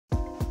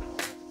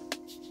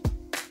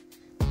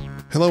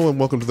Hello and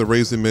welcome to the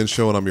RZNGMEN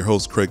Show, and I'm your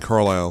host, Craig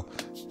Carlisle.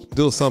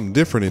 Doing something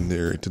different in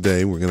there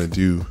today. We're going to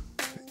do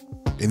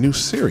a new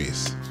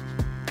series,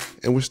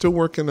 and we're still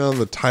working on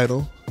the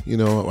title. You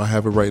know, I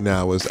have it right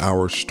now as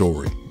Our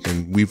Story,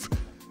 and we've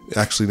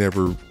actually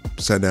never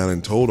sat down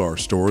and told our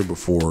story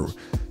before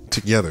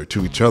together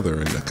to each other,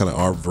 and kind of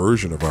our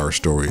version of our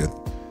story.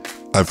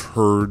 I've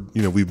heard,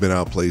 you know, we've been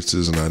out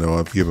places, and I know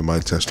I've given my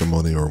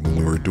testimony, or when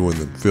we were doing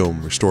the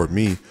film Restored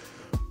Me,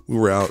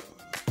 I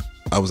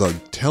was out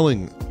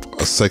telling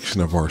a section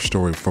of our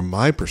story from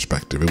my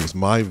perspective. It was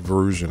my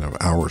version of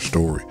our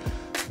story.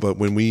 But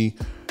when we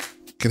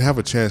can have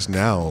a chance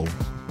now,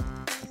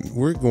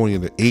 we're going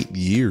into 8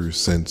 years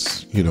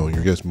since, you know,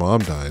 your guest's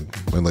mom died,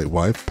 my late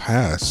wife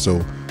passed.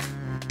 So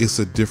it's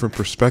a different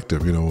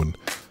perspective. You know, when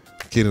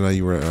Caeden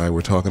and I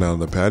were talking out on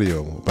the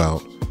patio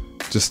about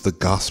just the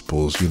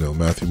Gospels, you know,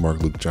 Matthew,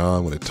 Mark, Luke,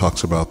 John, when it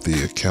talks about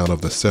the account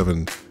of the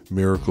 7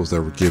 miracles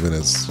that were given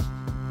as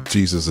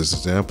Jesus as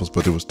examples,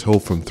 but it was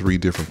told from 3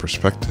 different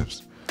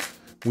perspectives.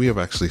 We have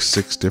actually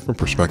 6 different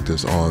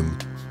perspectives on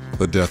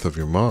the death of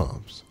your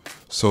moms.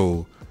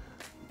 So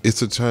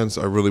it's a chance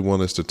I really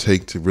want us to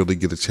take to really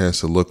get a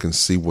chance to look and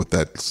see what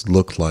that's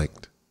looked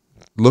like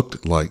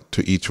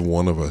to each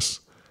one of us.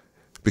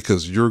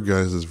 Because your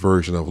guys'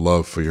 version of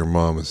love for your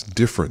mom is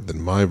different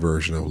than my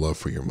version of love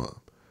for your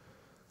mom.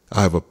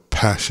 I have a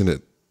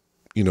passionate,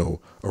 you know,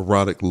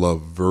 erotic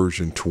love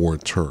version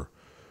towards her,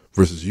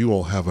 versus you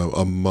all have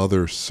a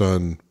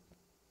mother-son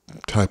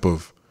type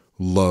of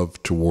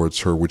love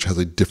towards her, which has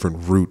a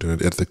different root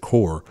at the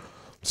core.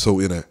 So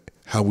in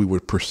how we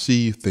would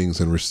perceive things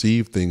and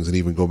receive things and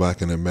even go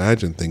back and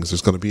imagine things,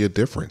 there's going to be a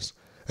difference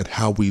at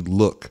how we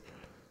look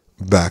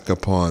back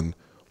upon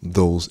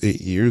those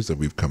 8 years that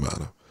we've come out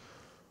of.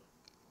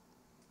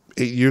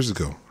 8 years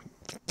ago,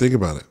 think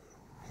about it.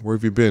 Where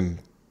have you been?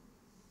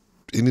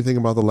 Anything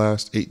about the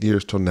last 8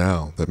 years till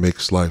now that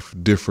makes life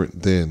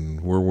different then?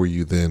 Where were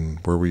you then?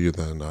 Where were you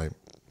then?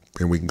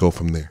 And we can go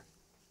from there.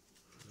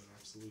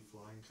 Absolutely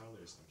flying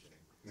colors. I'm kidding.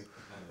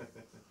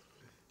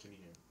 Can you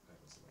hear?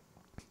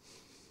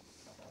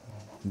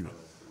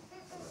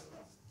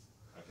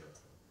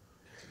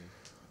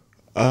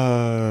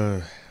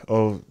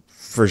 Oh,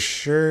 for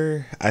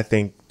sure. I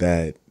think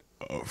that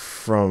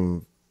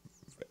from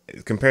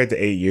compared to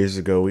 8 years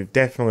ago, we've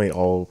definitely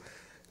all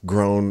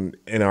grown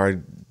in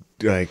our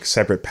like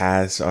separate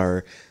paths,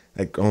 our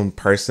like own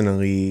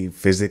personally,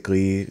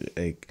 physically.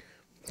 Like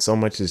so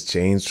much has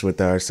changed with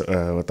our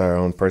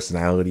own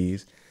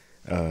personalities,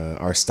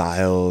 our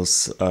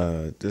styles,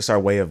 just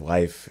our way of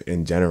life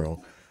in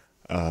general.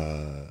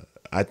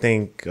 I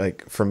think,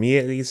 like, for me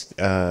at least,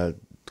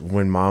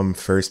 when mom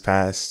first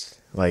passed,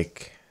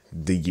 like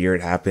the year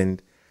it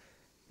happened,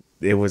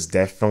 it was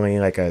definitely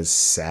like a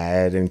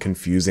sad and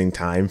confusing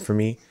time for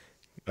me.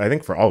 I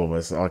think for all of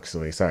us,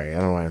 actually. Sorry, I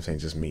don't know why I'm saying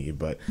just me,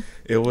 but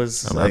it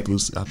was I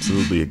was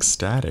absolutely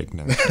ecstatic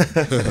now.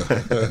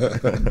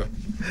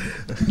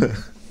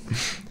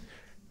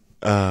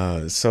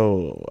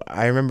 So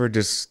I remember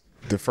just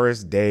the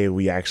first day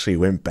we actually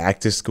went back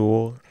to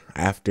school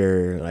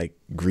after like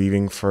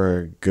grieving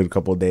for a good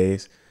couple of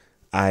days.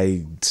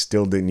 I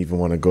still didn't even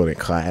want to go to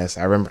class.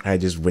 I remember I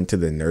just went to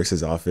the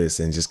nurse's office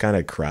and just kind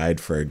of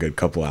cried for a good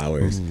couple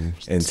hours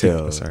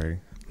until. Sorry.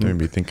 Made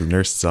me think of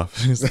nurse's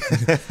office.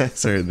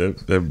 Sorry,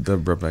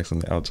 that brought back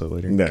something. I'll tell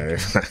later. No.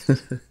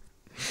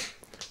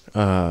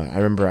 I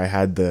remember I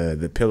had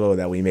the pillow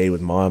that we made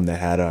with mom that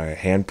had our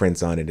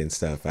handprints on it and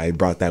stuff. I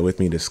brought that with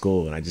me to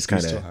school, and I just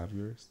kind of. You still have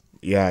yours?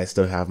 Yeah, I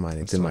still have mine.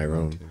 It's in my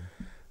room.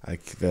 I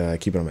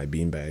keep it on my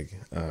beanbag.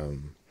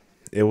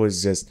 It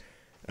was just,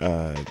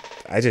 I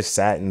just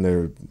sat in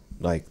the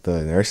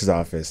nurse's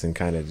office and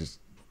kind of just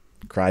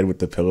cried with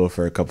the pillow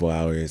for a couple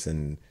hours,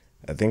 and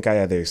I think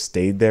I either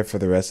stayed there for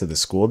the rest of the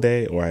school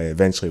day or I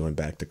eventually went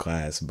back to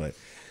class. But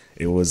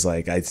it was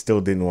like I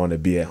still didn't want to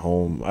be at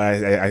home.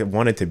 I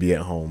wanted to be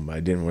at home. I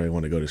didn't really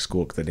want to go to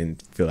school because I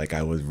didn't feel like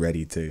I was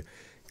ready to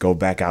go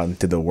back out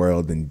into the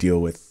world and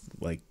deal with,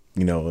 like,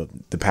 you know,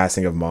 the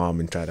passing of mom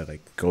and try to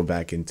like go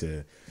back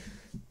into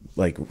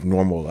like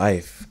normal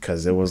life,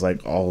 because it was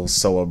like all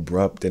so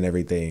abrupt and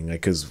everything.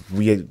 Like, because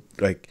we had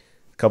like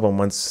a couple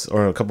months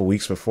or a couple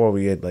weeks before,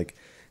 we had like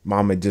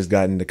mom had just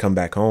gotten to come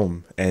back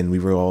home and we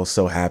were all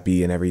so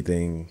happy and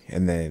everything,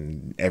 and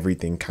then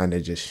everything kind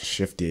of just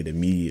shifted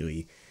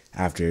immediately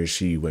after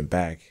she went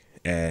back.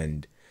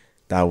 And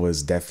that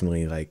was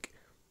definitely like,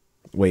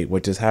 wait,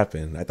 what just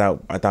happened? I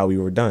thought we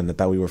were done. I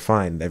thought we were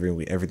fine.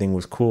 Everything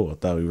was cool. I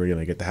thought we were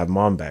gonna get to have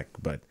mom back,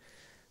 but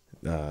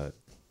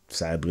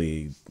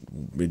sadly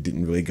it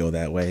didn't really go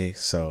that way.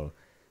 So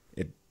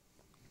it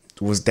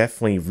was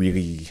definitely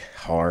really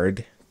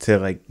hard to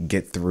like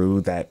get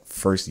through that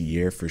first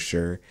year for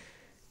sure,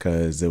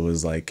 because it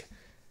was like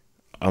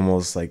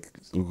almost like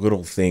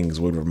little things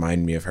would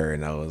remind me of her,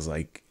 and I was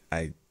like,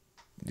 it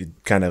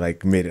kind of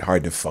like made it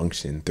hard to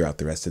function throughout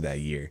the rest of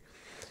that year.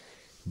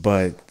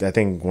 But I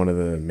think one of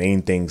the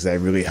main things that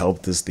really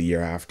helped us the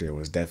year after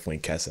was definitely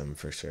Kesem,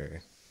 for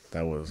sure.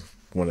 That was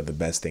one of the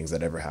best things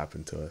that ever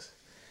happened to us.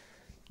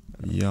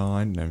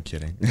 Yawn. No, I'm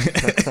kidding.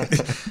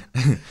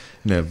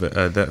 No,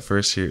 but that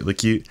first year,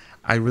 like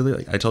I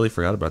really I totally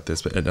forgot about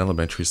this. But in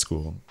elementary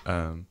school,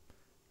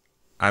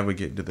 I would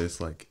get into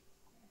this like,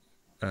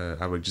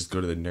 I would just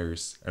go to the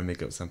nurse and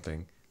make up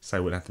something so I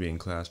wouldn't have to be in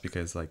class,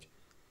 because like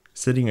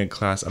sitting in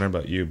class, I don't know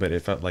about you, but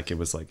it felt like it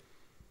was like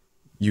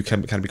you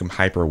can kind of become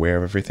hyper aware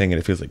of everything, and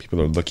it feels like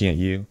people are looking at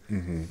you,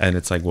 and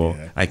it's like, well,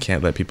 I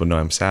can't let people know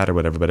I'm sad or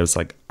whatever. But it was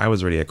like I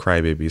was already a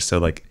crybaby, so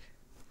like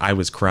I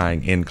was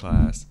crying in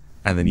class,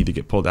 and then either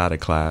get pulled out of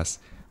class,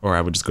 or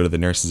I would just go to the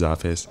nurse's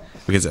office,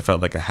 because it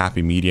felt like a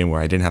happy medium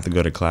where I didn't have to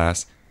go to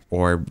class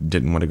or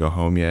didn't want to go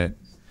home yet.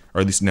 Or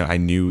at least, no, I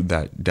knew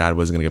that Dad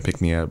wasn't going to go pick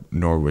me up,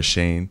 nor was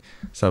Shane.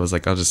 So I was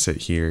like, I'll just sit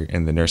here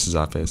in the nurse's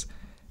office.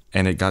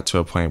 And it got to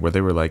a point where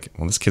they were like,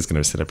 well, this kid's going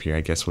to sit up here.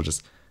 I guess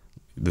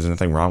there's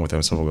nothing wrong with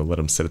him, so we'll let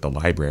him sit at the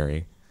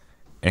library.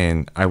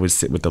 And I would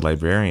sit with the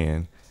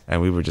librarian,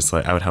 and we were just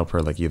like, I would help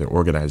her like either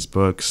organize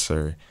books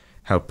or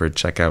help her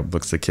check out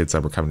books the kids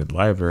that were coming to the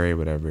library,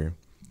 whatever.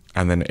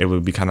 And then it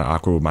would be kind of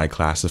awkward with my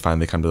class to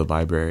finally come to the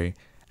library.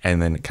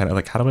 And then kind of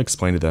like, how do I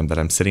explain to them that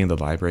I'm sitting in the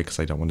library because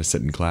I don't want to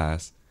sit in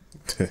class?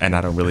 And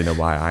I don't really know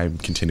why I'm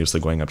continuously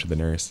going up to the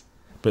nurse.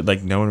 But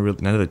like none of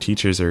the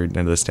teachers or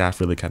none of the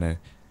staff really kind of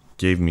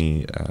gave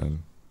me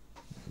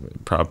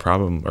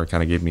problem, or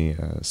kind of gave me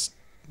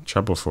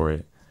trouble for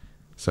it.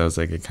 So I was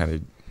like, it kind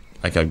of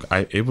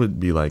like it would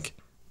be like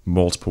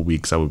multiple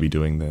weeks I would be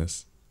doing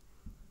this.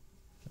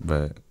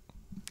 But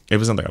it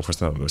wasn't like, of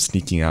course, I was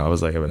sneaking out. I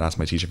was like, I would ask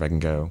my teacher if I can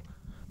go.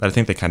 But I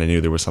think they kind of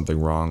knew there was something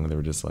wrong, and they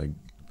were just like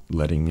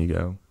letting me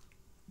go.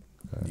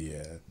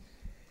 Yeah.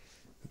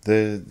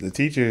 The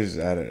teachers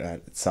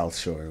at South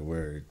Shore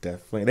were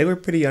they were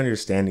pretty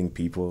understanding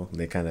people.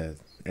 They kind of,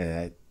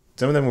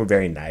 some of them were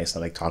very nice. I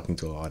like talking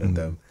to a lot of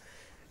them.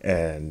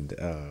 And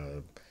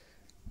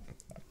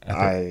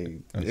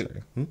I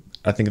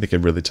think they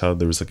could really tell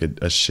there was like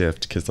a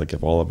shift, because like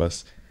if all of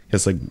us,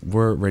 because like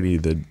we're already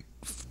you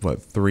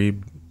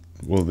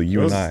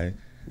and I,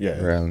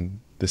 around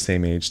the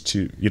same age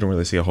too. You don't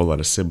really see a whole lot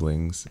of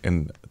siblings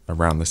and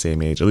around the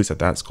same age. At least at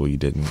that school, you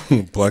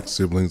didn't. Black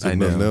siblings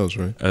and nothing else,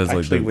 right?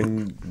 Actually,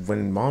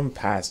 when Mom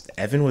passed,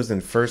 Evan was in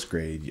first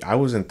grade, I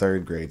was in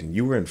third grade, and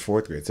you were in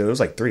fourth grade. So it was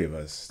like three of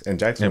us. And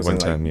Jackson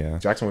was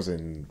Jackson was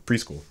in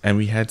preschool. And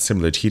we had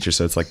similar teachers,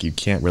 so it's like you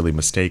can't really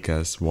mistake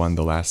us. One,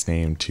 the last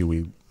name. Two,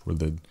 we were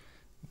the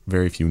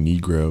very few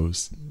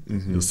Negroes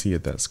you'll see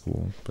at that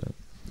school. But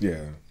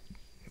yeah.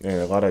 And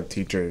a lot of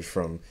teachers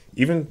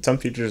even some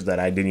teachers that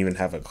I didn't even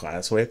have a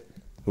class with,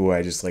 who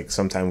I just like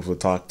sometimes would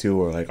talk to,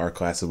 or like our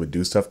classes would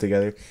do stuff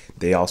together.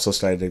 They also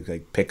started to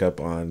like pick up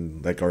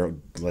on like our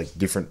like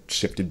different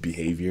shifted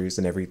behaviors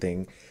and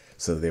everything.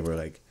 So they were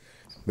like,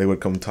 they would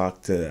come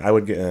talk to, I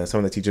would get, some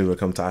of the teachers would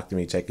come talk to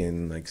me, check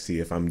in, like see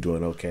if I'm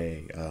doing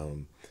okay.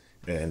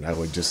 And I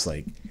would just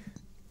like,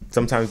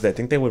 sometimes I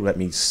think they would let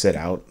me sit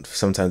out.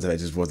 Sometimes if I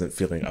just wasn't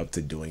feeling up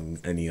to doing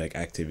any like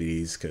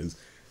activities, because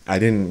I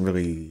didn't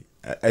really,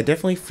 I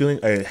definitely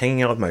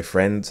hanging out with my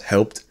friends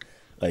helped,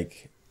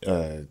 like,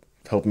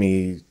 help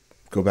me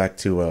go back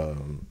to,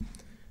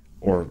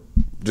 or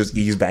just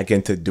ease back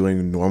into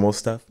doing normal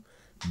stuff.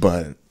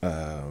 But,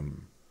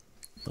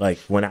 like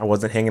when I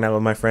wasn't hanging out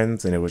with my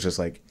friends, and it was just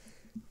like,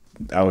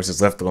 I was just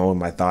left alone with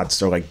my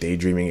thoughts, or like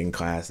daydreaming in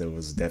class, it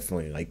was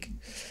definitely like,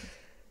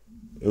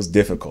 it was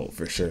difficult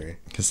for sure.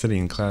 Because sitting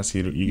in class,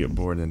 you get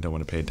bored and don't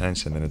want to pay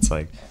attention. And it's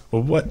like,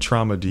 well, what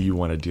trauma do you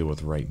want to deal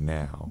with right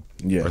now?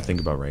 Yeah. Or think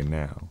about right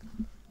now?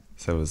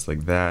 So it was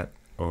like that,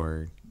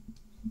 or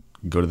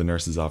go to the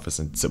nurse's office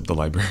and sit with the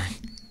library.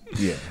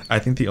 Yeah. I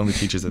think the only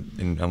teachers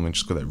in elementary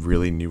school that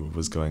really knew what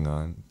was going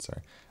on,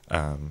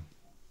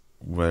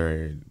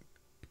 were,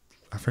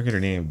 I forget her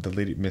name, the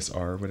lady, Miss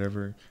R or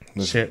whatever.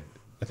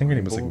 I think her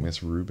name was like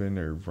Miss Rubin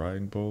or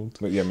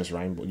Reinbold. But yeah, Miss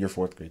Reinbold, your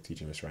fourth grade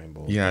teacher, Miss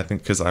Reinbold. Yeah, I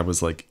think because I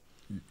was like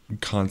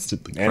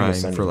constantly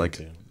crying for like,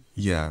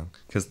 yeah,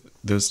 because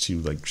those two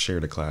like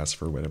shared a class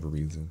for whatever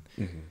reason.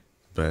 Mm-hmm.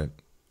 But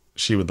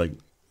she was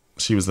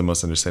the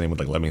most understanding, would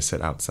like let me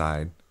sit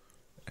outside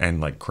and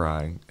like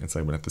cry, and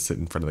so I would have to sit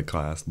in front of the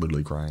class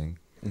literally crying.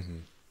 Mm-hmm.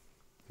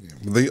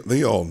 Yeah,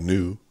 they all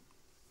knew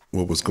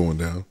what was going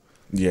down.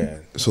 Yeah.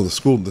 So the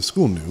school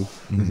knew,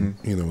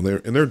 you know,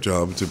 and their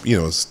job to, you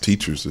know, as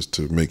teachers is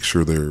to make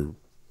sure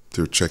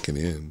they're checking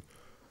in.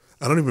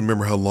 I don't even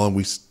remember how long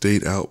we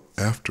stayed out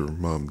after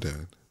Mom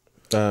and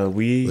Dad.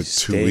 We like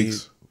 2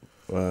 weeks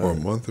or a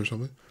month or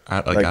something.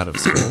 Out of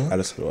school. Out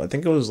of school. I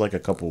think it was like a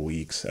couple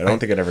weeks. I don't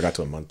think it ever got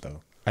to a month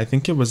though. I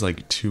think it was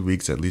like 2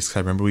 weeks at least. I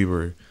remember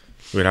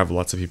we'd have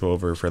lots of people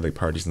over for like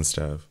parties and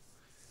stuff,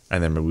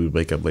 and then we would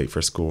wake up late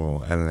for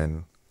school, and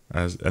then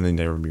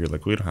they were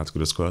like, we don't have to go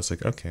to school. I was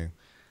like, okay.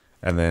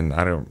 And then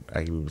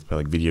we would play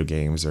like video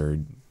games or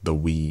the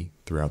Wii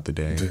throughout the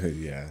day.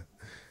 Yeah.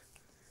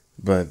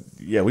 But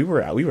yeah, we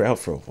were out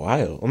for a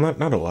while. Well,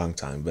 not a long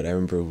time, but I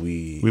remember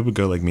we would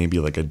go like maybe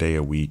like a day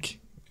a week.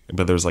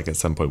 But there was like at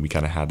some point we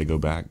kind of had to go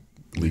back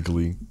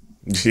legally.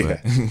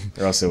 Yeah.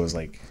 Or else it was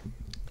like,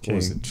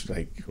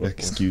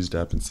 excused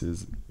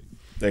absences.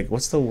 like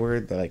what's the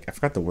word that, like I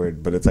forgot the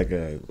word, but it's like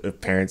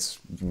if parents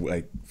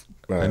like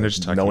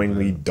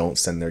knowingly don't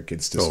send their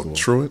kids to school.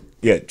 Truant?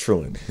 Yeah,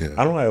 truant. Yeah.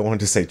 I don't know why I wanted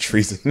to say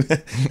treason.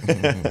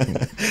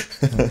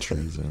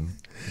 Treason.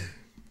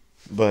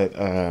 But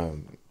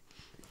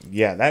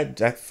yeah,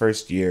 that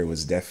first year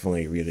was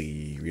definitely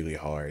really, really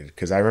hard.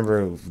 Because I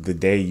remember the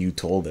day you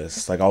told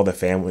us, like all the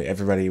family,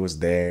 everybody was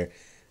there.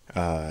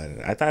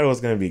 I thought it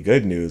was going to be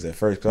good news at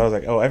first. Because I was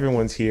like, oh,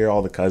 everyone's here.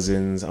 All the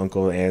cousins,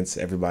 uncle, aunts,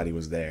 everybody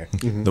was there.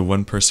 Mm-hmm. The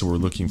one person we're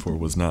looking for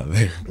was not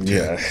there.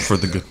 Yeah. For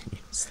the good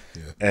news.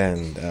 Yeah.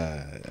 And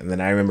then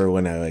I remember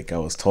when I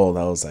was told,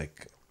 I was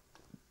like,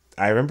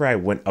 I remember I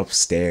went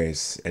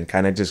upstairs and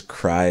kind of just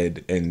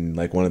cried in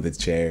like one of the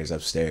chairs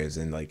upstairs.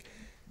 And like,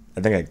 I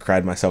think I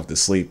cried myself to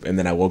sleep, and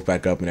then I woke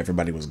back up and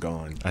everybody was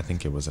gone. I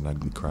think it was an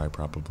ugly cry,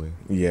 probably.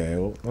 Yeah,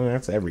 well,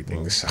 that's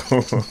everything. So,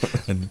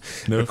 and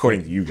no,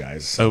 according to you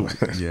guys. So. Oh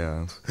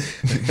yeah.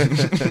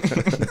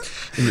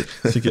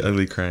 Speaking of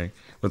ugly crying,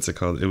 what's it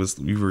called? It was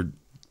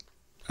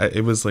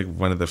like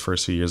one of the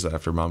first few years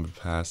after Mom had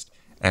passed,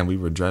 and we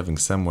were driving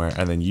somewhere,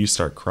 and then you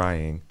start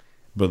crying,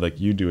 but like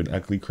you do an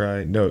ugly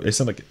cry. No, it's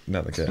not like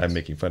I'm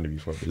making fun of you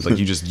for it. It's like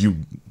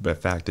the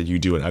fact that you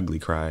do an ugly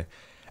cry,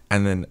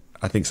 and then.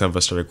 I think some of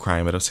us started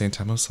crying, but at the same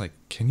time, I was like,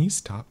 can you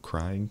stop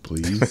crying,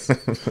 please?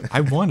 I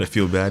want to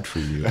feel bad for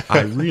you. I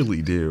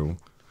really do.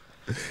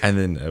 And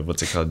then,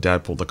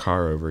 Dad pulled the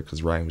car over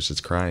because Ryan was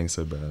just crying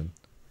so bad.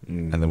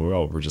 And then we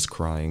all were just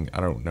crying.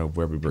 I don't know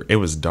where we were. It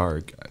was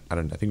dark. I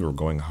think we were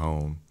going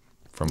home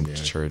from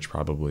church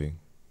probably.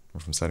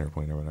 Or from Center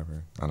Point or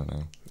whatever. I don't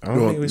know. I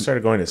don't think we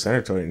started going to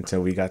Center Point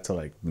until we got to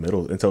like you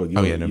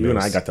and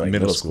I got to like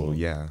middle school.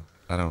 Yeah.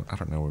 I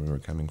don't know where we were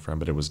coming from,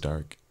 but it was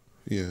dark.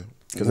 Yeah.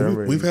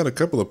 Because we've had a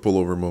couple of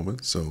pullover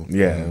moments, so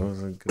yeah, it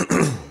was a good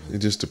it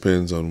just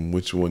depends on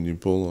which one you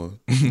pull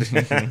on.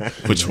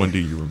 Which one do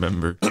you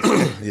remember?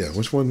 Yeah,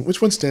 which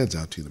one stands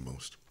out to you the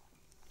most?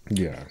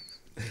 Yeah,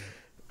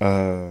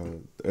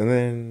 and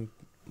then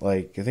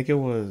like I think it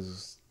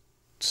was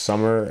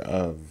summer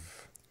of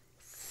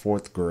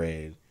 4th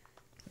grade.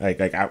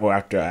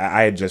 After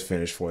I had just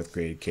finished 4th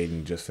grade,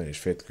 Caeden just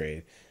finished 5th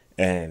grade,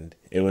 and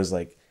it was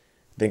like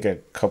I think a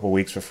couple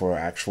weeks before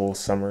actual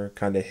summer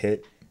kind of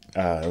hit.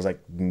 It was like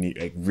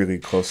really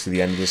close to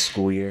the end of the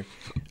school year.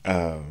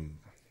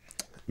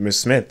 Miss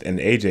Smith and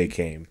AJ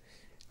came,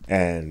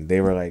 and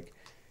they were like,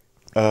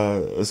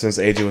 since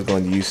AJ was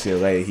going to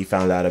UCLA, he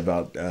found out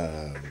about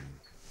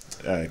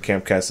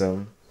Camp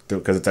Kesem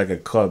because it's like a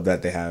club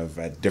that they have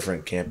at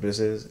different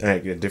campuses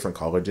and at different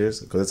colleges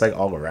because it's like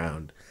all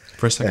around.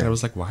 For a second, I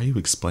was like, why are you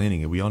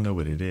explaining it? We all know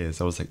what it is.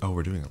 I was like, oh,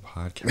 we're doing a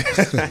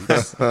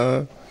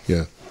podcast.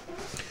 Yeah.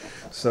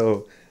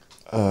 So,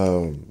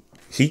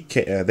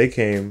 they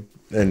came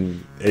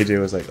and AJ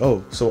was like,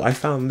 oh, so I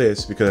found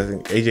this because I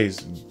think AJ's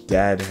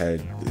dad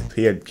had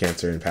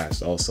cancer and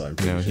passed also.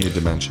 No, he had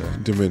dementia.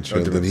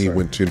 Then he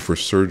went in for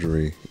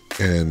surgery,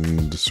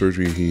 and the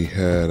surgery he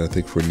had, I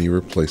think for knee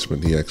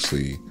replacement, he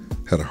actually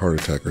had a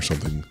heart attack or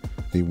something.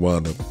 He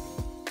wound up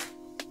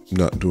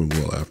not doing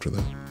well after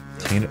that.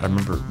 I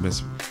remember it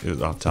was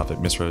off topic,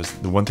 Miss Rose,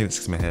 the one thing that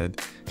sticks in my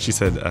head, she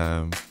said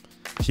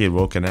he had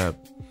woken up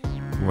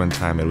one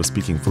time and was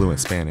speaking fluent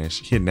Spanish.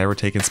 He had never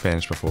taken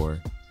Spanish before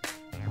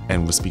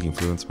and was speaking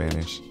fluent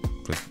Spanish.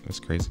 But it's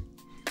crazy.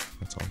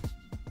 That's all.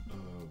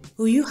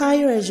 Who you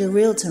hire as your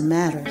realtor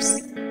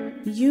matters.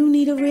 You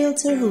need a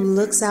realtor who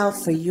looks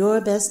out for your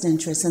best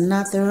interests and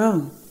not their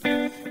own.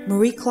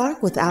 Marie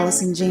Clark with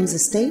Allison James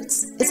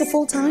Estates is a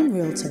full-time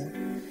realtor,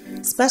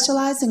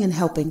 specializing in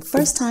helping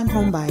first-time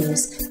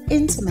homebuyers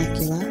in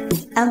Temecula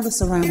and the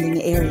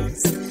surrounding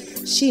areas.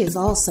 She is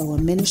also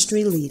a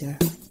ministry leader.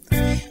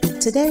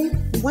 Today,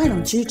 why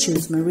don't you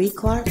choose Marie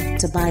Clark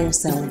to buy or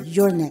sell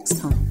your next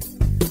home?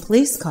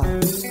 Please call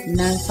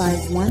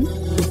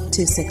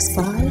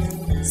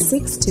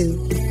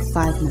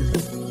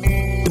 951-265-6259.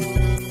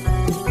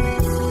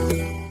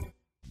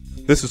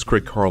 This is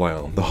Craig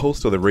Carlisle, the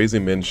host of the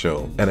Raising Men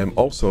Show, and I'm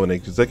also an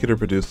executive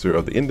producer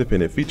of the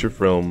independent feature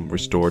film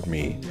Restored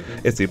Me.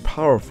 It's a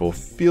powerful,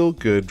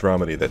 feel-good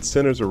dramedy that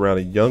centers around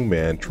a young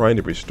man trying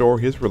to restore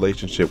his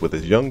relationship with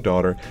his young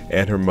daughter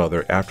and her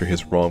mother after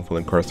his wrongful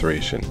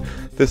incarceration.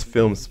 This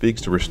film speaks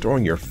to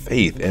restoring your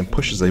faith and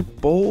pushes a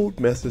bold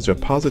message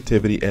of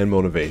positivity and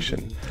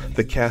motivation.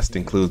 The cast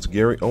includes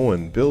Gary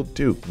Owen, Bill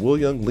Duke,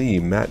 William Lee,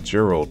 Matt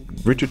Gerald,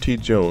 Richard T.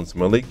 Jones,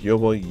 Malik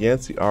Yoba,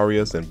 Yancey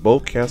Arias, and Bo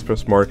Casper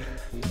Smart,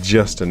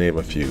 just to name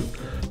a few.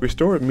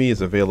 Restored Me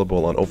is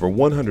available on over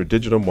 100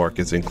 digital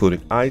markets, including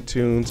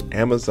iTunes,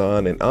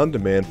 Amazon, and on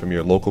demand from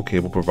your local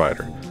cable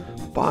provider.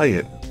 Buy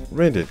it,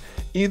 rent it.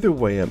 Either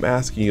way, I'm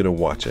asking you to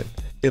watch it.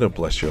 It'll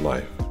bless your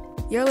life.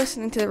 You're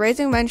listening to the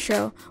Raising Men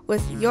Show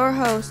with your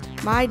host,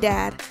 my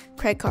dad,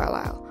 Craig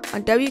Carlisle,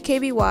 on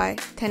WKBY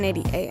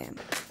 1080 AM.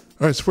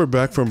 All right, so we're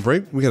back from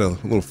break. We had a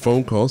little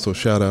phone call, so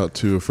shout out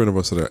to a friend of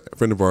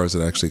ours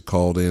that actually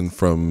called in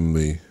from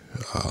the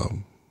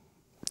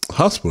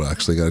hospital.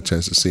 Actually, got a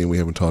chance to see him. We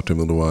haven't talked to him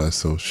in a while.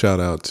 So shout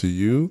out to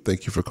you.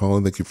 Thank you for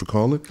calling. Thank you for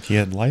calling. He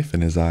had life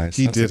in his eyes.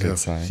 He did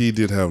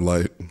have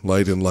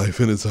light and life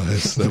in his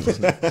eyes. That was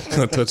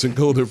kind of touch and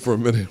go there for a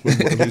minute. We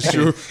weren't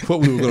sure what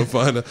we were going to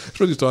find out.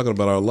 Especially talking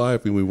about our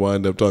life, and we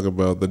wind up talking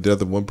about the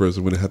death of one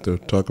person. We didn't have to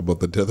talk about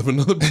the death of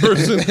another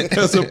person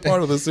as a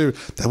part of the series.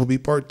 That would be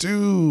part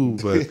 2.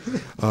 But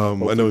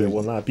I know it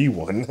will not be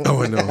one.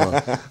 Oh, I know.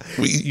 Huh?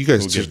 You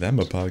guys We'll give them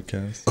a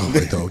podcast. Oh,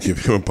 I don't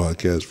give you a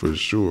podcast for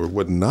sure.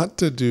 What not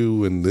to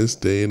do in this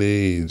day and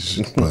age.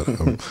 But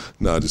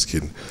no, just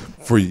kidding.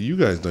 For you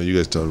guys, you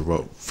guys talked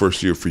about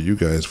first year for you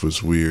guys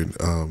was weird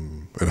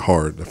and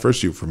hard. The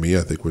first year for me,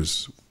 I think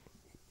was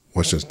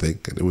just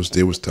thinking it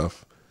was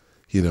tough.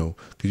 You know,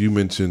 because you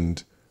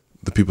mentioned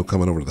the people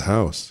coming over to the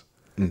house,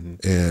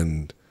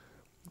 and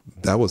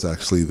that was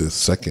actually the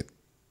second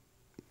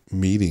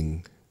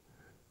meeting.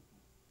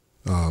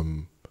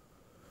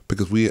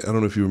 Because I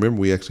don't know if you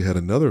remember, we actually had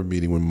another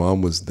meeting when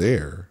Mom was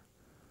there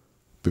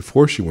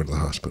before she went to the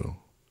hospital.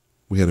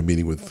 We had a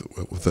meeting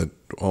with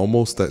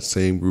almost that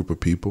same group of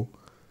people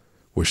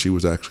where she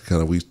was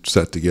actually we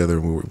sat together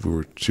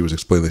and she was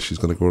explaining that she's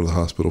going to go to the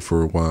hospital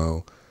for a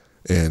while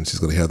and she's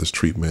going to have this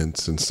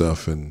treatments and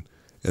stuff and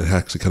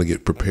actually kind of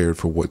get prepared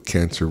for what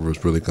cancer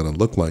was really going to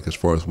look like as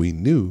far as we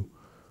knew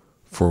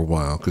for a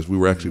while, because we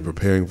were actually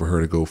preparing for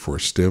her to go for a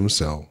stem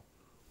cell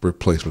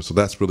replacement. So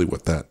that's really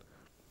what that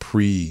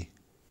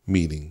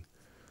pre-meeting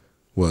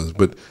was.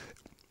 But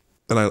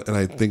and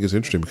I think it's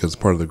interesting because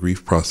part of the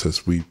grief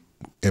process,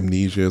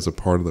 amnesia is a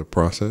part of the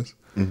process.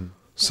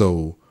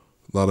 So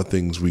a lot of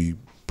things we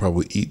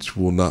probably each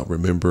will not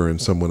remember, and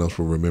someone else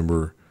will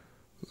remember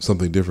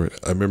something different.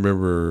 I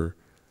remember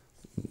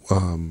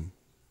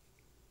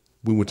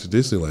we went to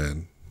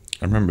Disneyland.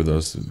 I remember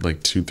those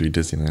 2-3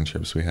 Disneyland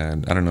trips we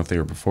had. I don't know if they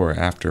were before or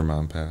after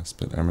Mom passed,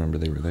 but I remember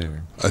they were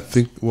there. I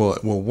think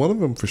one of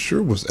them for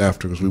sure was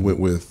after, because we went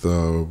with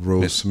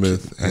Rose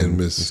Smith and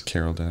Miss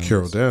Carol Downs.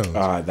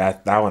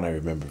 That one I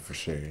remember for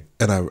sure.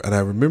 And I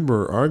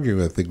remember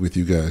arguing, I think, with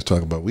you guys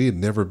talking about we had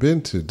never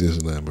been to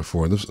Disneyland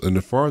before, and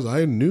as far as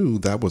I knew,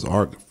 that was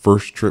our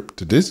first trip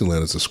to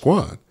Disneyland as a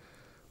squad.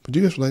 But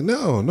you guys were like,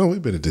 no,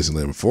 we've been to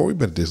Disneyland before. We've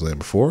been to Disneyland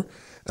before,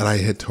 and I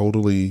had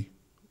totally,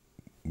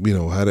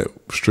 had it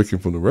stricken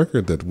from the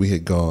record that we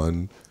had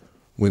gone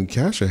when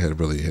Kasha had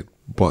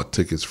bought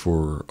tickets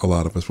for a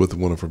lot of us with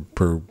one of her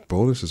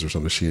bonuses or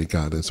something she had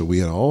gotten. So we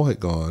had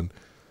gone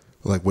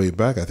way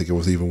back. I think it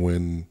was even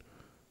when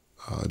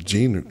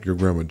Jean, your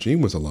grandma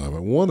Jean, was alive. I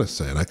want to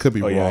say, and I could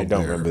be wrong. I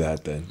don't remember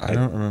that then. I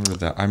don't remember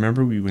that. I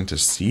remember we went to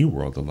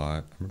SeaWorld a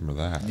lot. I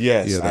remember that.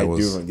 Yes, I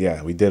do.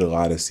 Yeah, we did a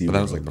lot of SeaWorld.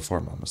 But that was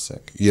before Mom was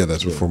sick. Yeah,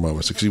 that's before Mom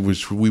was sick.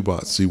 We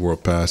bought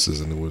SeaWorld passes,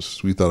 and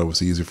we thought it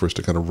was easy for us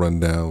to kind of run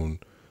down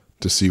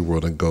to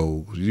SeaWorld and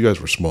go. You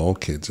guys were small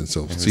kids, and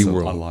so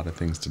SeaWorld, a lot of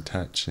things to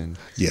touch, and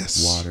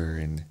water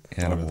and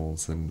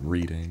animals and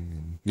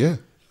reading. Yeah.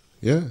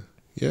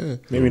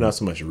 Maybe not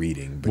so much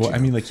reading, but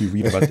you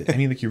read about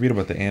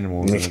the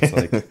animals, and it's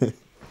like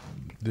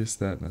this,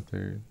 that, and the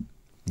third.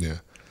 Yeah,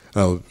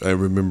 I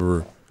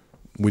remember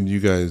when you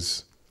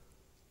guys.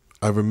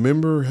 I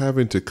remember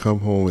having to come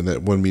home in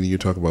that one meeting you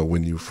talk about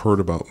when you've heard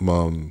about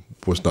Mom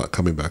was not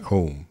coming back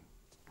home,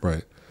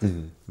 right?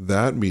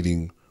 That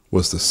meeting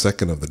was the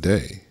second of the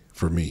day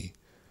for me,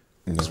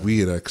 because we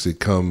had actually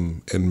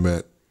come and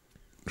met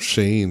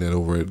Shane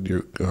over at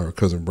our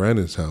cousin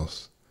Brandon's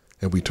house,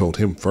 and we told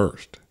him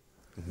first,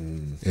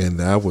 and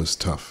that was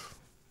tough.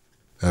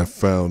 I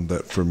found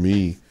that for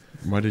me.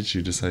 Why did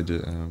you decide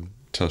to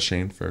tell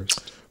Shane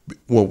first?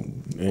 Well,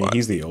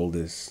 he's the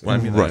oldest. Well,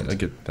 right. I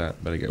get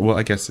that, but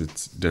I guess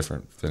it's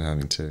different than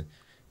having to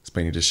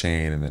explain it to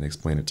Shane and then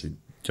explain it to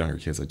younger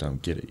kids that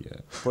don't get it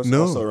yet. Plus, I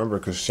also remember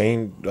because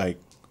Shane,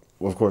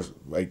 of course,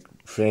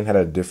 Shane had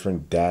a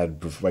different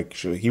dad.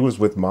 He was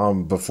with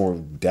Mom before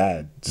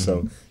Dad,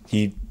 so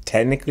he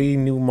technically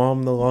knew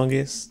Mom the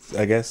longest,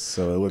 I guess.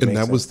 So it would. And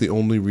that was the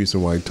only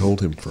reason why I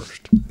told him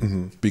first,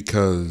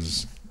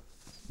 because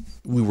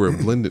we were a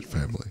blended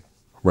family,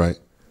 right?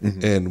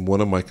 And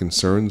one of my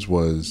concerns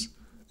was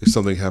if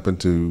something happened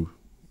to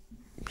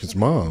his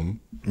mom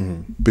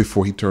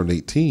before he turned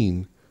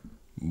 18.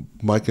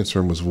 My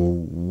concern was, well,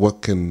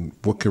 what can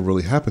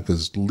really happen?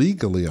 Because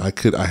legally,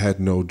 I had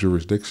no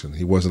jurisdiction.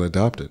 He wasn't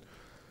adopted.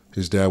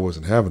 His dad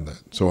wasn't having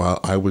that. So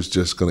I was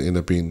just going to end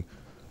up being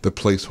the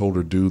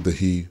placeholder dude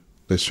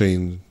that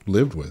Shane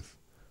lived with.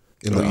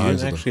 You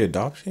didn't actually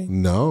adopt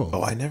Shane? No.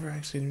 Oh, I never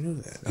actually knew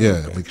that.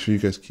 Yeah, okay. Make sure you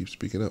guys keep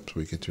speaking up so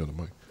we get you on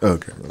the mic.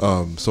 Okay.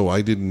 So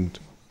I didn't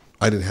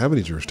have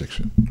any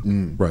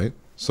jurisdiction, right?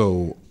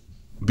 So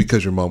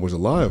because your mom was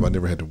alive, I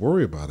never had to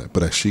worry about it.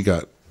 But as she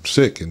got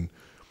sick and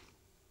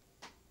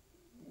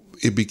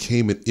it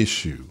became an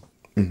issue.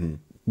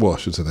 Well, I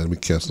should say that. Let me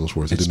cancel those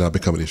words. It did not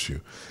become an issue.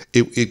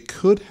 It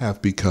could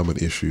have become an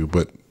issue,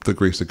 but the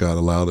grace of God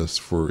allowed us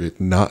for it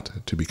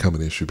not to become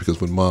an issue, because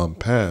when Mom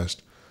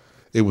passed,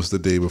 it was the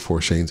day before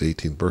Shane's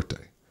 18th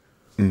birthday.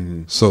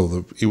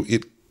 So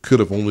it could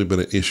have only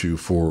been an issue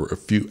for a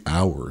few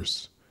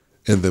hours.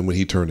 And then when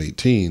he turned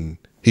 18,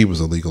 he was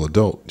a legal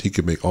adult. He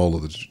could make all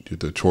of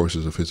the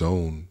choices of his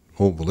own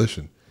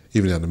volition,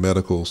 even at the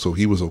medical. So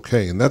he was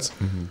okay. And that's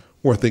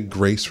where I think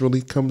grace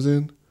really comes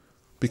in,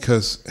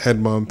 because had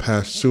Mom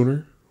passed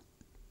sooner,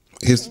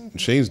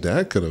 Shane's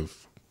dad could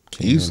have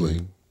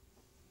easily.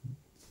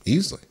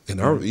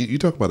 And you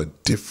talk about a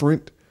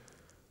different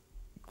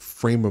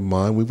frame of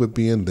mind we would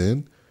be in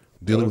then,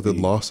 dealing with the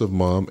loss of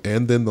Mom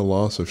and then the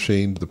loss of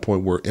Shane to the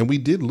point where, and we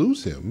did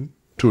lose him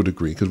to a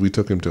degree because we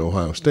took him to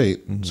Ohio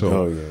State.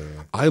 So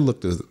I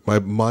looked at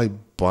my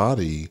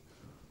body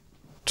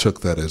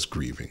took that as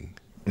grieving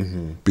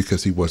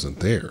because he wasn't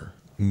there.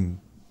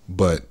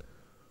 But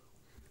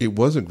it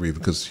wasn't grieving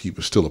because he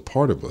was still a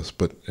part of us.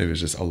 But it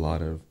was just a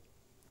lot of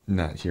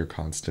not here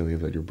constantly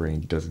that your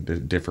brain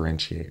doesn't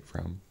differentiate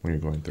from when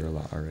you're going through a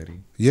lot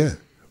already. Yeah,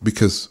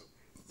 because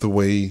the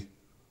way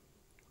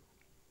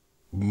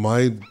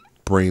my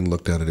brain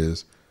looked at it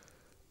is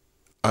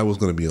I was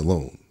going to be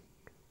alone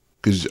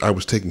because I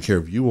was taking care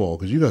of you all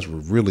because you guys were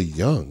really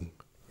young.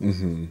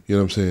 You know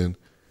what I'm saying?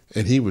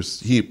 And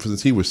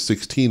since he was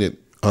 16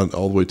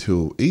 all the way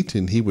till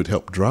 18, he would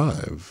help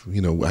drive.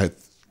 You know, I had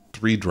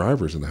 3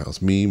 drivers in the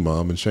house, me,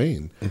 Mom, and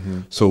Shane.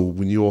 So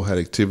when you all had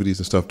activities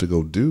and stuff to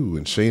go do,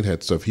 and Shane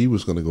had stuff he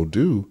was going to go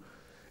do,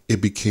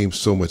 it became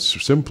so much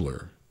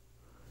simpler.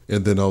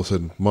 And then all of a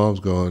sudden,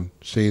 Mom's gone,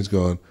 Shane's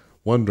gone,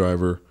 1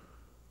 driver.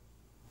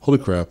 Holy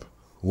crap,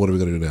 what are we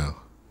going to do now?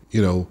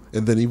 You know,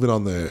 and then even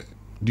on do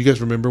you guys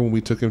remember when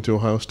we took him to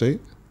Ohio State?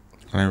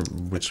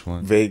 Which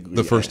one? Vaguely.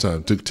 The first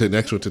time, to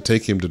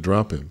take him to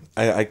drop him.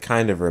 I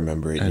kind of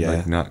remember it, And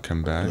like not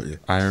come back.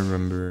 I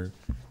remember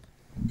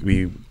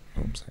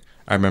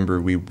I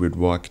remember we would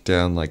walk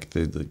down like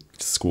the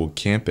school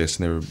campus,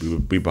 and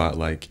we bought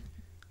like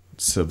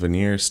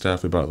souvenir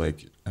stuff. We bought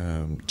like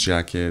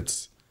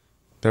jackets.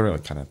 They were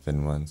like kind of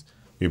thin ones.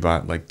 We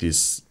bought like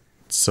these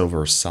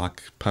silver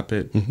sock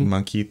puppet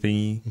monkey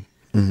thingy.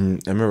 I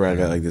remember I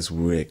got like this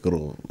weird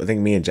little, I think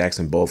me and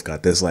Jackson both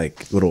got this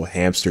like little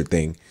hamster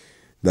thing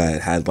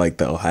that had like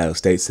the Ohio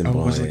State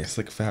symbol was on it it. it's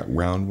like a fat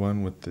round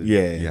one with the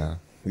Yeah,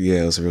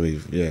 it was really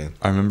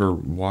I remember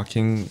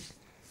walking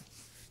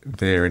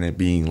there and it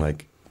being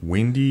like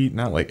windy,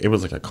 not like it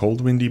was like a cold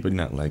windy, but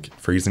not like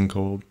freezing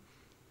cold.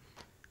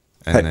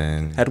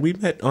 And had we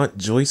met Aunt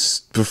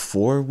Joyce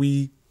before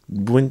we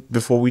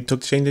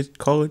took Shane to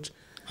college?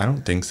 I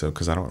don't think so,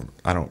 because I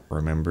don't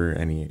remember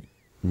any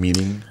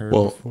meeting her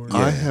before.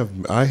 I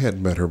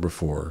had met her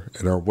before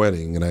at our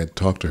wedding, and I had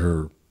talked to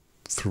her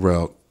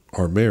throughout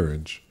our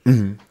marriage.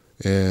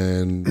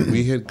 And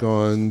we had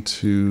gone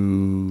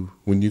to,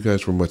 when you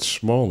guys were much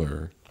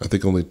smaller, I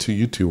think only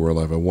you two were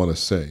alive, I want to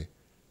say.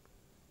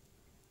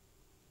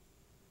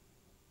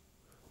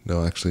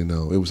 No, actually,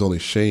 no. It was only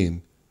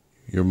Shane,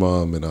 your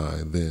mom, and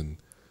I then.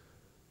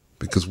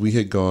 Because we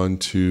had gone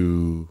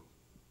to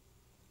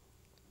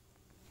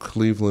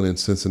Cleveland and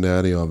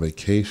Cincinnati on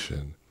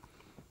vacation,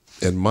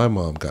 and my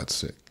mom got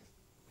sick.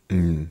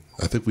 I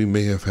think you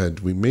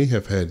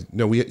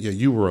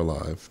were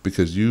alive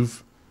because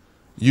you've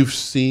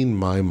seen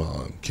my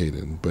mom,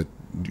 Caeden, but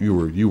you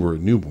were a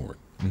newborn.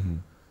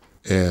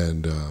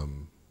 And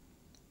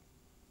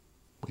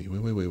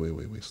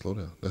wait, slow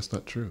down. That's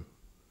not true.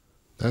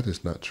 That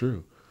is not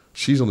true.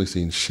 She's only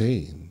seen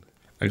Shane.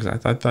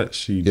 I thought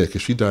she... Yeah,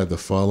 because she died the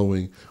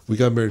following... We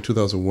got married in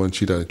 2001.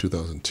 She died in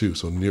 2002.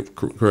 So,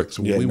 correct.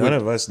 So none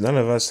of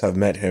us have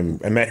met him.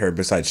 I met her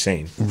besides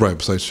Shane. Right,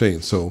 besides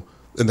Shane. So,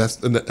 and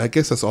I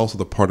guess that's also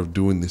the part of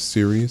doing this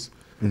series.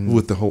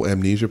 With the whole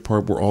amnesia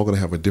part, we're all going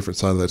to have a different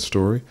side of that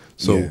story.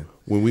 So,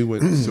 when we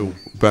went... So,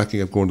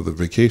 backing up, going to the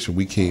vacation,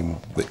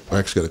 I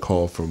actually got a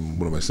call from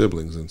one of my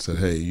siblings and said,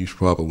 hey, you should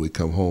probably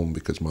come home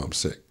because Mom's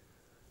sick.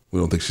 We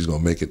don't think she's going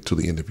to make it to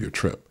the end of your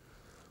trip.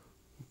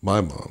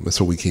 My mom. And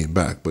so we came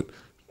back. But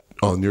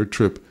on your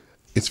trip,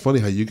 it's funny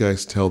how you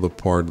guys tell the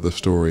part of the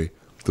story,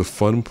 the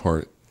fun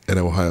part at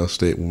Ohio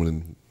State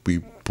when we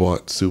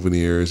bought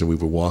souvenirs and we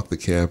would walk the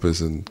campus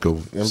and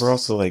go. Remember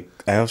also I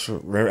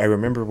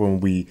remember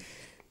when we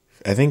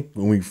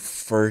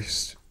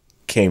first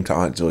came to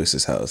Aunt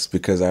Joyce's house,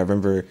 because I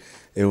remember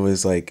it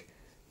was like.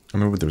 I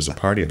remember there was a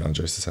party at Aunt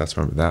Joyce's house.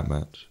 I remember that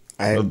much.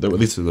 At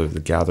least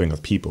the gathering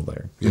of people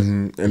there.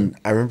 And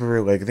I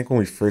remember, I think when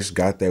we first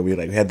got there, we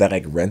had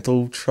that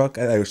rental truck,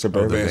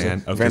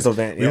 suburban rental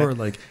van. We were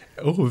like,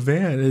 "Oh, a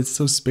van! It's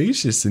so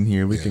spacious in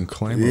here. We can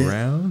climb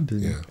around."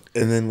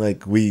 And then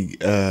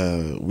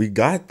we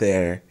got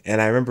there,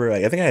 and I remember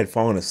I think I had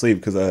fallen asleep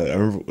because I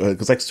remember it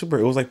was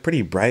it was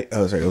pretty bright.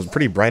 Oh, sorry, it was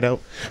pretty bright out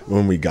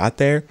when we got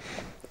there.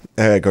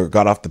 I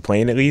got off the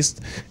plane at least,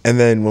 and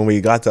then when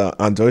we got to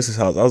Aunt Joyce's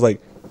house, I was like.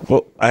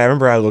 Well, I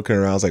remember looking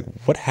around. I was like,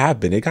 "What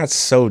happened?" It got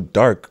so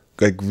dark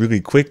really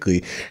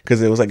quickly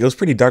because it was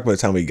pretty dark by the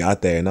time we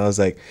got there, and I was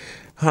like,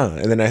 "Huh?"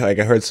 And then I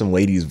heard some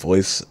lady's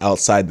voice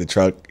outside the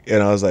truck,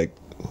 and I was like,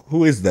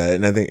 "Who is that?"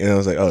 And I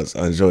was like, "Oh, it's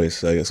Aunt Joyce."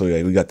 So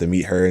we got to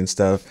meet her and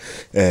stuff,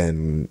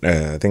 and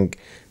I think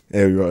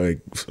we were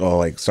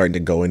all starting to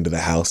go into the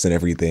house and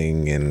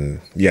everything, and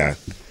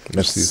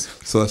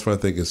so that's what I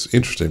think is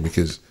interesting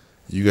because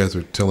you guys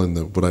are telling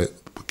what I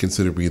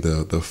consider to be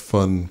the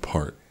fun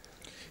part.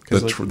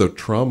 The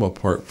trauma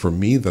part for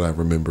me that I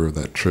remember of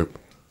that trip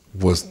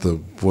was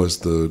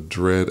the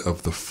dread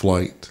of the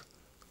flight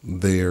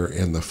there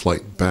and the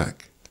flight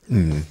back,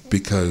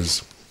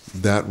 because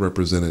that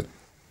represented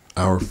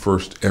our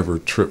first ever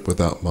trip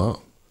without Mom.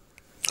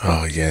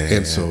 Oh yeah.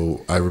 And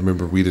so I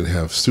remember we didn't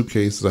have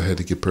suitcases. I had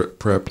to get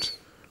prepped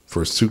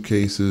for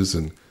suitcases,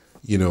 and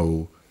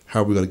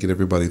how are we going to get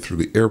everybody through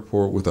the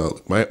airport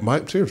without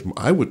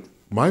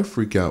my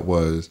freak out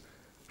was,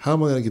 how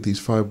am I going to get these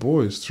 5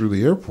 boys through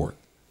the airport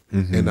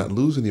and not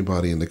lose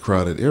anybody in the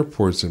crowded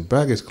airports and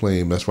baggage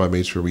claim? That's why I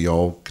made sure we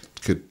all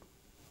could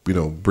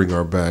bring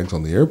our bags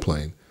on the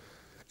airplane.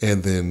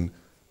 And then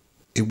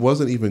it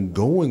wasn't even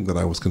going that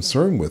I was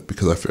concerned with,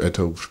 because I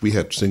told we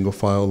had single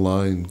file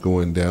line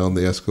going down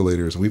the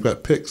escalators. We've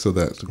got pics of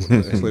that.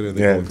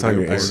 Escalator I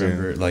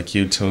remember, like,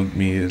 you told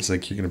me it's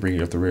like you're going to bring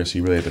you up the rear, so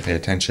you really have to pay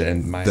attention.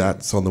 And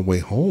that's on the way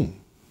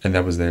home. And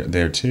that was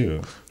there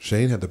too.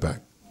 Shane had the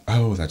back.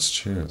 Oh, that's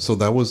true. So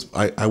that was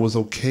I was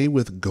okay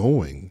with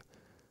going,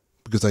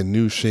 because I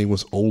knew Shane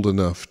was old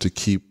enough to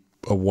keep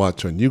a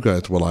watch on you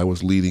guys while I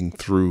was leading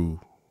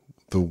through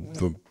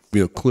the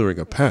clearing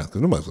a path,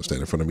 because nobody's gonna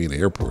stand in front of me in the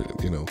airport.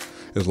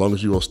 As long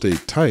as you all stayed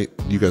tight,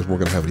 you guys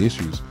weren't gonna have any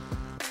issues.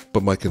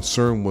 But my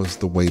concern was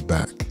the way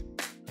back,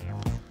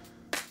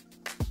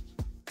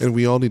 and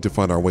we all need to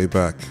find our way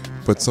back.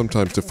 But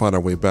sometimes to find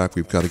our way back,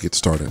 we've got to get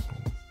started.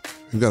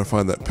 You've got to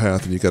find that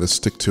path, and you got to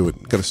stick to it.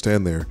 You got to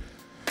stand there.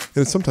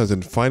 And sometimes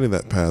in finding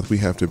that path, we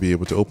have to be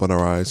able to open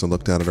our eyes and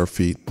look down at our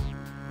feet,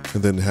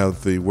 and then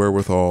have the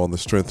wherewithal and the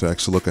strength to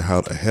actually look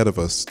out ahead of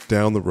us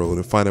down the road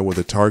and find out where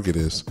the target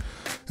is.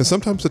 And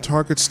sometimes the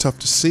target's tough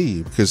to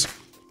see, because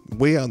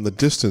way out in the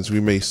distance, we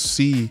may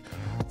see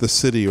the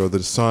city or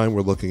the sign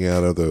we're looking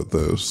at, or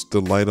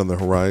the light on the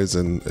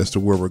horizon as to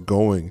where we're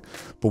going,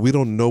 but we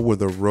don't know where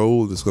the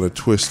road is going to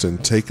twist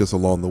and take us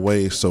along the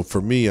way. So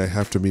for me, I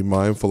have to be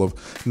mindful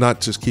of not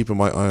just keeping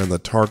my eye on the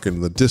target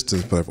in the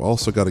distance, but I've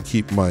also got to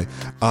keep my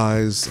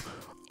eyes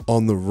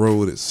on the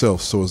road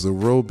itself. So as the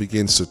road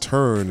begins to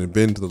turn and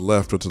bend to the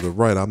left or to the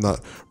right, I'm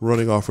not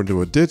running off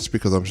into a ditch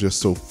because I'm just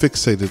so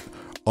fixated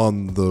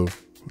on the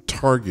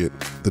target,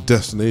 the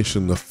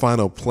destination, the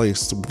final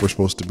place we're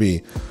supposed to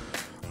be.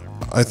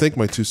 I thank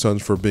my 2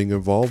 sons for being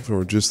involved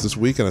for just this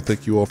week, and I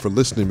thank you all for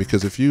listening,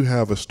 because if you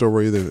have a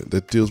story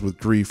that deals with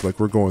grief like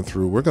we're going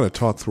through, we're going to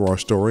talk through our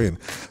story. And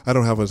I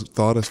don't have a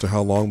thought as to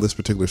how long this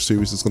particular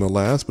series is going to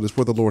last, but it's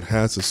where the Lord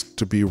has us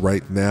to be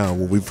right now.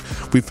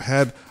 We've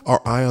had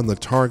our eye on the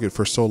target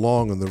for so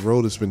long, and the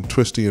road has been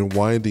twisty and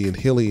windy and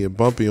hilly and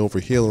bumpy over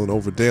hill and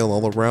over dale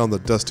all around the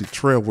dusty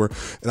trail,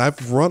 and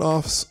I've run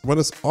us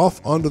off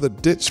onto the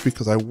ditch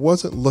because I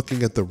wasn't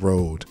looking at the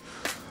road.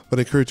 But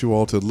I encourage you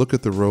all to look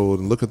at the road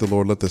and look at the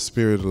Lord. Let the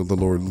Spirit of the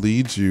Lord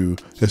lead you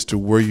as to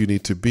where you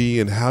need to be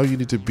and how you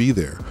need to be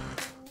there.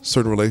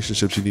 Certain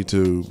relationships you need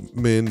to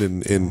mend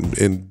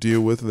and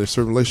deal with, and there's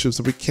certain relationships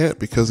that we can't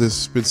because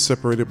it's been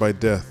separated by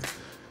death.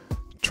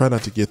 Try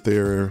not to get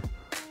there.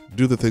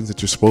 Do the things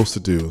that you're supposed to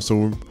do.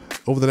 So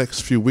over the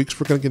next few weeks,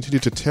 we're going to continue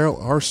to tell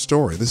our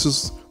story. This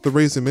is the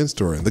Raising Men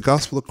story, the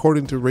gospel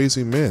according to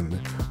Raising Men,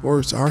 or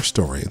it's our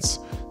story. It's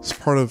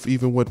part of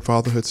even what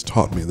fatherhood's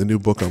taught me, the new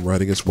book I'm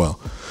writing as well.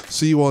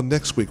 See you all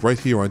next week right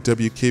here on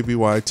WKBY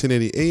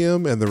 1080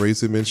 AM and the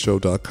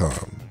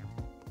RZNGMENShow.com.